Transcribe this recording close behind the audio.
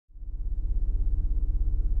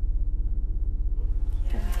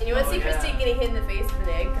You want to see Christine getting hit in the face with an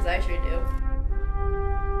egg? Because I sure do.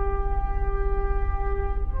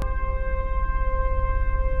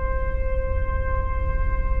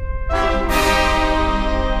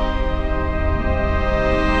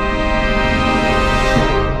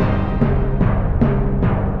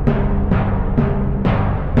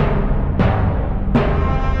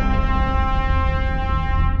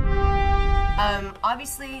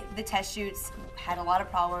 Obviously, the test shoots had a lot of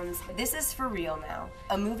problems. This is for real now.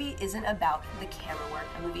 A movie isn't about the camera work.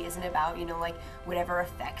 A movie isn't about, you know, like whatever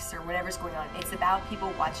effects or whatever's going on. It's about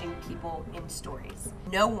people watching people in stories.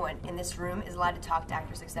 No one in this room is allowed to talk to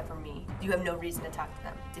actors except for me. You have no reason to talk to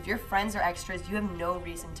them. If your friends are extras, you have no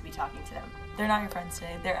reason to be talking to them. They're not your friends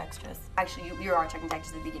today, they're extras. Actually, you are talking to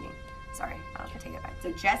actors at the beginning. Sorry, I'll take it back.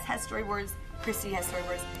 So Jess has storyboards, Christy has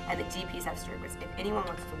storyboards, and the DPs have storyboards. If anyone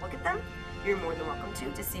wants to look at them, you're more than welcome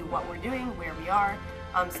to see what we're doing, where we are,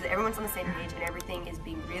 so that everyone's on the same page and everything is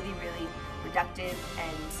being really, really productive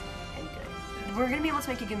and good. We're gonna be able to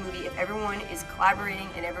make a good movie if everyone is collaborating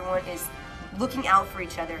and everyone is looking out for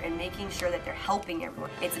each other and making sure that they're helping everyone.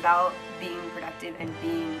 It's about being productive and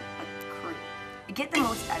being a crew. Get the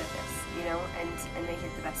most out of this, you know, and make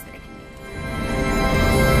it the best that it can be.